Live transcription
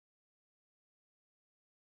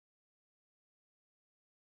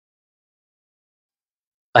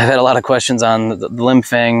I've had a lot of questions on the Limb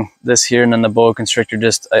Fang this year, and then the boa constrictor.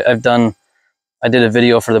 I did a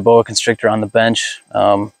video for the boa constrictor on the bench,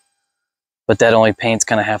 but that only paints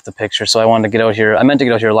kind of half the picture. So I wanted to get out here. I meant to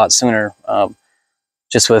get out here a lot sooner,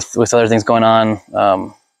 just with other things going on.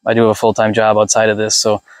 I do have a full-time job outside of this,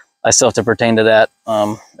 so I still have to pertain to that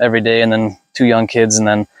every day, and then 2 young kids, and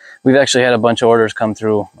then we've actually had a bunch of orders come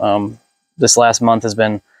through. This last month has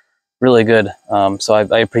been really good, so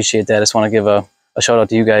I appreciate that. I just want to give a shout out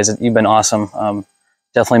to you guys. You've been awesome,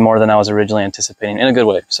 definitely more than I was originally anticipating, in a good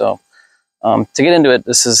way. So to get into it,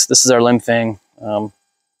 this is our Limb Fang.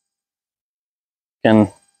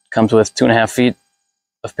 Comes with 2.5 feet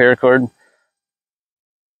of paracord,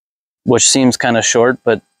 which seems kind of short,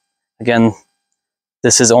 but again,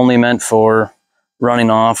 this is only meant for running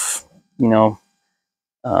off,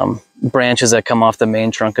 branches that come off the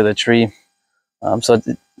main trunk of the tree. So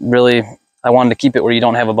really, I wanted to keep it where you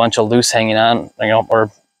don't have a bunch of loose hanging on,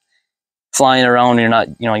 or flying around.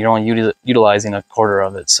 And you're only utilizing 1/4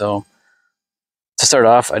 of it. So to start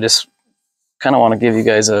off, I just kind of want to give you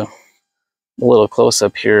guys a little close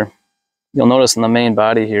up here. You'll notice in the main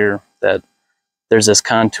body here that there's this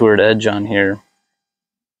contoured edge on here.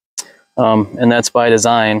 And that's by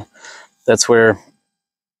design. That's where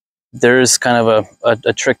there's kind of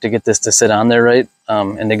a trick to get this to sit on there right,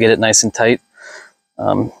 and to get it nice and tight.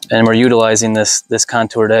 And we're utilizing this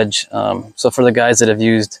contoured edge. So for the guys that have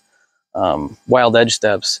used wild edge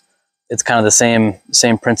steps, it's kind of the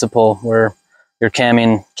same principle where you're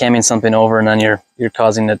camming something over, and then you're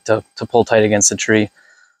causing it to pull tight against the tree.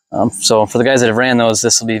 So for the guys that have ran those,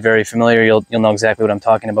 this will be very familiar. You'll know exactly what I'm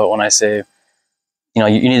talking about when I say, you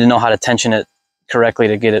need to know how to tension it correctly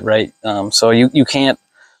to get it right. So you can't,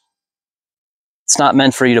 it's not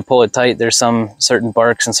meant for you to pull it tight. There's some certain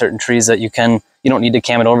barks and certain trees that you don't need to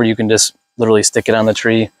cam it over. You can just literally stick it on the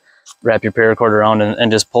tree, wrap your paracord around,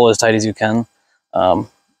 and just pull as tight as you can.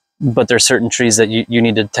 But there's certain trees that you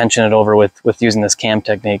need to tension it over with using this cam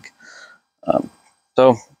technique.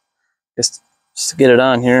 So just to get it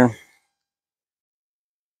on here,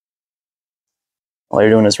 all you're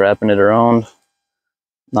doing is wrapping it around.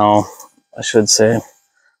 Now, I should say,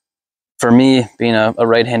 for me, being a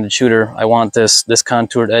right-handed shooter, I want this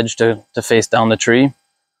contoured edge to face down the tree,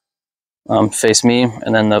 face me,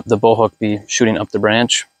 and then the bow hook be shooting up the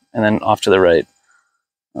branch and then off to the right.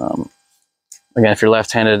 Again, if you're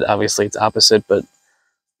left-handed, obviously it's opposite, but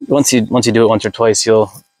once you do it once or twice, you'll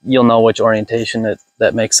know which orientation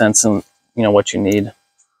that makes sense and what you need.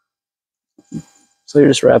 So you're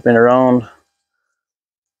just wrapping it around,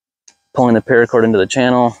 pulling the paracord into the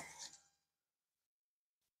channel.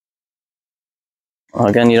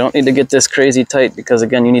 Again, you don't need to get this crazy tight because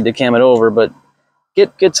again, you need to cam it over, but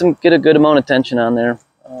get a good amount of tension on there.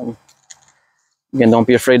 Again, don't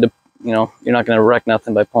be afraid to, you're not going to wreck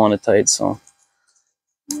nothing by pulling it tight. So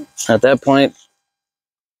at that point,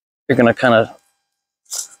 you're going to kind of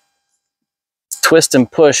twist and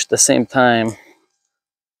push at the same time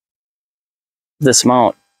this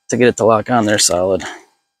mount to get it to lock on there solid.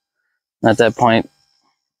 And at that point,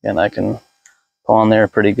 again, I can pull on there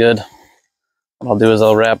pretty good. What I'll do is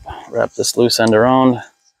I'll wrap this loose end around.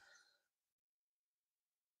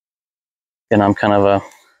 And I'm kind of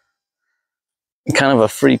a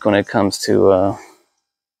freak when it comes to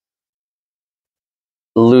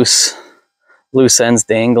loose ends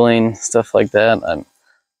dangling, stuff like that.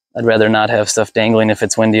 I'd rather not have stuff dangling if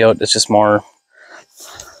it's windy out. It's just more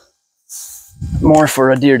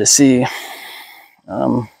for a deer to see.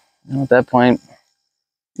 At that point,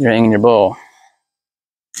 you're hanging your bow.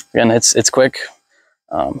 Again, it's quick.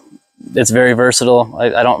 It's very versatile.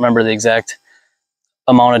 I don't remember the exact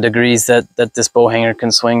amount of degrees that this bow hanger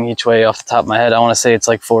can swing each way off the top of my head. I want to say it's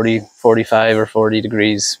like 40, 45 or 40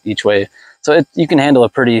 degrees each way. So you can handle a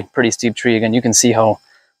pretty steep tree. Again, you can see how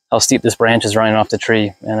steep this branch is running off the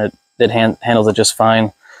tree, and it handles it just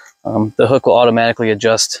fine. The hook will automatically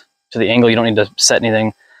adjust to the angle. You don't need to set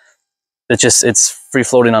anything. It's free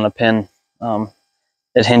floating on a pin.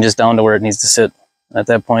 It hinges down to where it needs to sit. At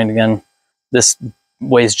that point, again, this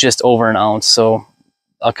weighs just over an ounce. So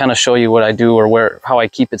I'll kind of show you what I do or how I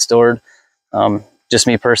keep it stored. Just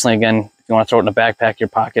me personally, again, if you want to throw it in a backpack, your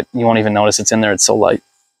pocket, you won't even notice it's in there. It's so light.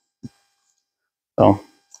 So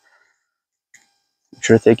make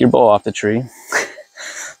sure to take your bow off the tree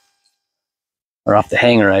or off the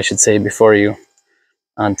hanger, I should say, before you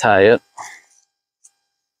untie it.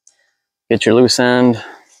 Get your loose end,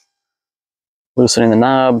 loosening the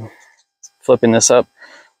knob, flipping this up.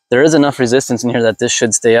 There is enough resistance in here that this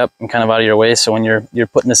should stay up and kind of out of your way, so when you're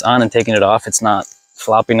putting this on and taking it off, it's not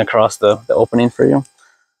flopping across the opening for you.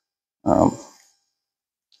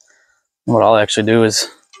 What I'll actually do is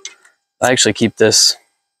I actually keep this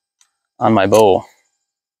on my bow.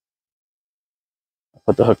 I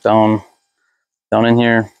put the hook down in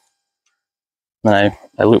here, then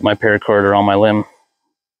I loop my paracord around my limb.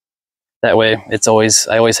 That way, I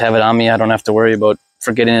always have it on me. I don't have to worry about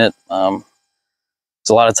forgetting it. So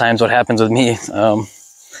a lot of times, what happens with me,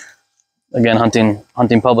 again,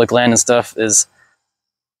 hunting public land and stuff, is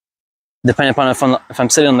depending upon if I'm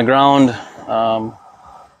sitting on the ground,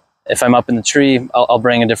 if I'm up in the tree, I'll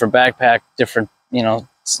bring a different backpack, different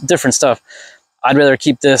stuff. I'd rather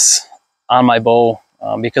keep this on my bow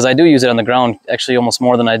because I do use it on the ground, actually almost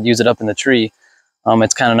more than I'd use it up in the tree.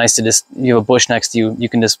 It's kind of nice to just, you have a bush next to you, you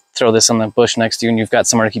can just throw this on the bush next to you and you've got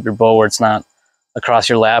somewhere to keep your bow where it's not across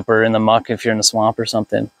your lap or in the muck if you're in the swamp or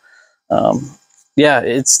something.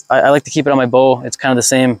 Yeah, I like to keep it on my bow. It's kind of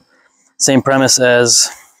the same premise as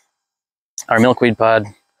our milkweed pod.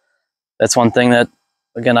 That's one thing that,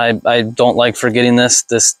 again, I don't like forgetting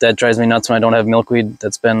that drives me nuts when I don't have milkweed.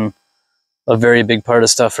 That's been a very big part of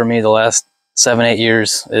stuff for me the last 7-8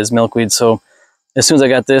 years is milkweed. So as soon as I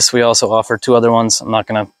got this, we also offer 2 other ones. I'm not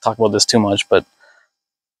going to talk about this too much, but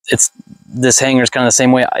this hanger is kind of the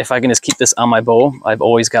same way. If I can just keep this on my bow, I've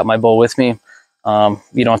always got my bow with me. You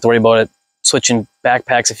don't have to worry about it switching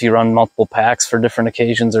backpacks if you run multiple packs for different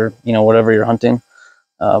occasions or whatever you're hunting.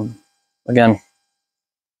 Again,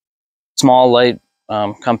 small, light,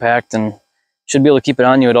 compact, and should be able to keep it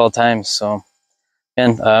on you at all times. So,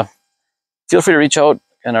 and feel free to reach out.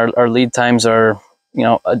 And our lead times are,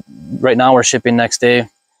 right now we're shipping next day.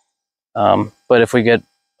 But if we get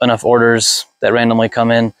enough orders that randomly come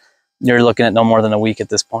in, you're looking at no more than a week at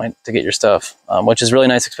this point to get your stuff, which is really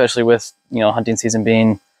nice, especially with, hunting season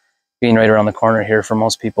being right around the corner here for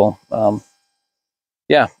most people.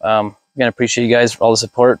 Yeah, again, appreciate you guys for all the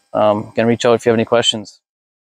support. Again, reach out if you have any questions.